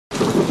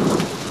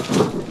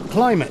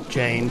Climate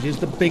change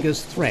is the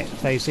biggest threat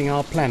facing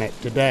our planet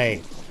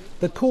today.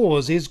 The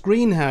cause is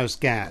greenhouse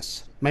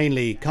gas,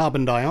 mainly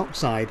carbon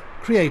dioxide,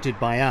 created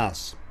by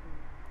us.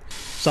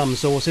 Some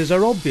sources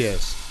are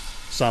obvious,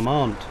 some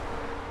aren't.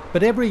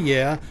 But every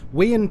year,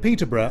 we in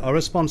Peterborough are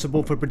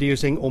responsible for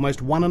producing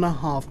almost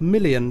 1.5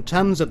 million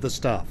tonnes of the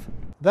stuff.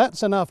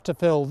 That's enough to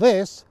fill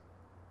this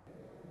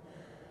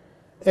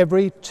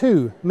every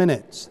 2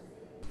 minutes.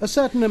 A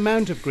certain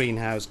amount of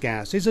greenhouse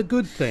gas is a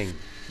good thing.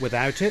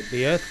 Without it,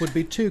 the Earth would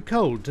be too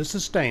cold to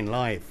sustain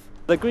life.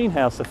 The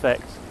greenhouse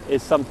effect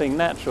is something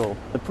natural.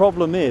 The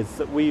problem is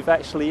that we've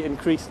actually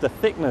increased the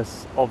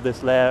thickness of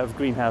this layer of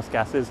greenhouse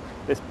gases.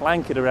 This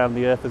blanket around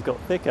the Earth has got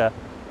thicker,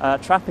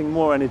 trapping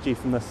more energy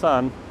from the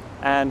sun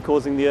and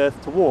causing the Earth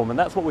to warm, and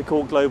that's what we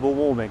call global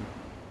warming.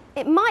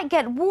 It might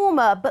get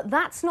warmer, but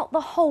that's not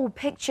the whole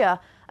picture.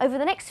 Over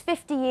the next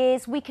 50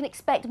 years, we can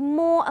expect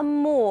more and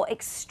more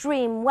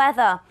extreme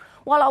weather.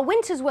 While our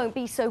winters won't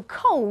be so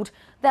cold,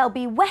 they'll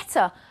be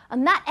wetter,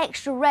 and that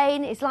extra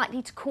rain is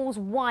likely to cause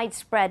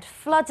widespread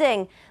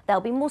flooding.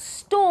 There'll be more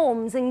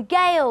storms and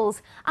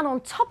gales, and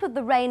on top of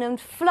the rain and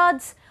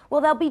floods,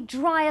 well, there'll be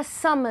drier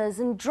summers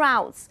and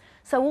droughts.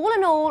 So all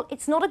in all,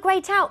 it's not a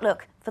great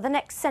outlook for the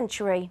next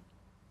century.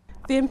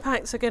 The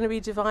impacts are going to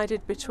be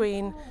divided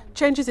between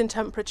changes in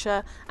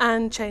temperature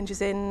and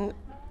changes in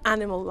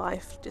animal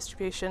life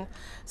distribution.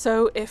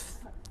 So if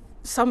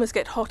summers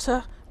get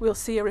hotter, we'll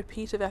see a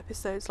repeat of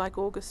episodes like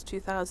August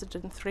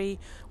 2003,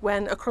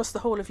 when across the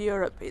whole of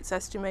Europe it's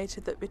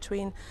estimated that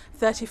between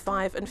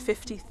 35 and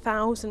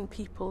 50,000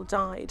 people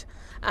died,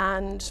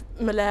 and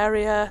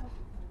malaria,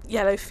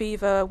 yellow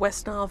fever,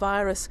 West Nile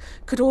virus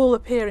could all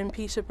appear in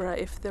Peterborough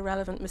if the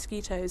relevant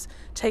mosquitoes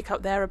take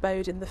up their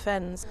abode in the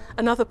fens.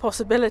 Another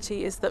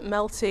possibility is that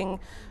melting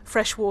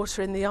fresh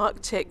water in the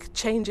Arctic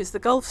changes the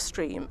Gulf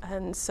Stream,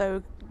 and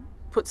so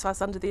puts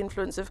us under the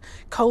influence of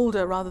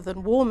colder rather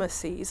than warmer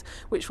seas,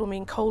 which will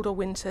mean colder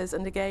winters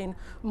and again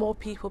more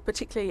people,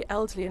 particularly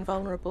elderly and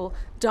vulnerable,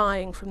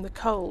 dying from the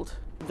cold.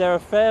 There are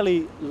a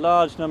fairly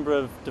large number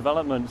of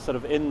developments sort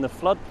of in the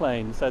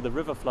floodplain, so the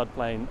river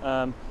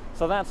floodplain.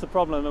 So that's the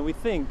problem, and we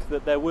think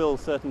that there will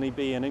certainly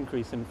be an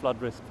increase in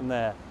flood risk from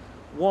there.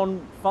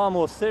 One far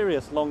more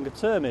serious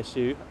longer-term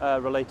issue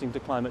relating to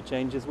climate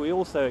change is we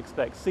also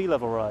expect sea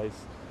level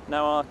rise.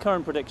 Now, our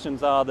current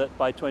predictions are that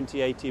by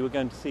 2080 we're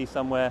going to see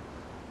somewhere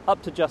up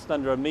to just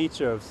under a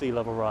metre of sea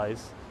level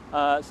rise.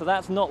 So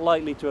that's not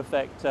likely to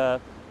affect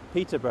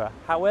Peterborough.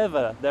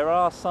 However, there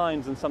are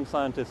signs, and some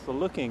scientists are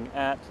looking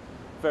at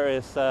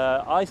various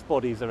ice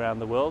bodies around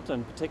the world,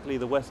 and particularly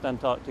the West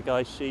Antarctic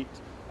ice sheet,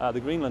 the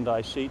Greenland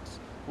ice sheets,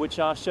 which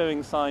are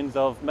showing signs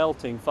of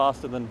melting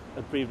faster than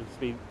had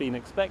previously been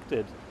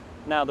expected.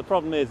 Now, the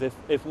problem is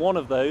if one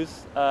of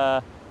those,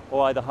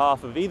 or either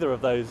half of either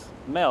of those,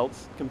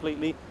 melts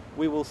completely,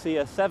 we will see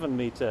a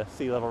 7-metre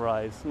sea level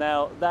rise.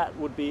 Now, that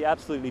would be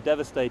absolutely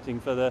devastating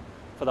for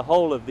the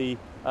whole of the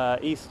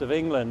east of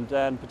England,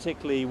 and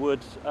particularly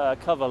would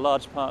cover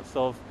large parts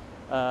of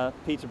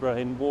Peterborough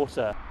in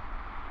water.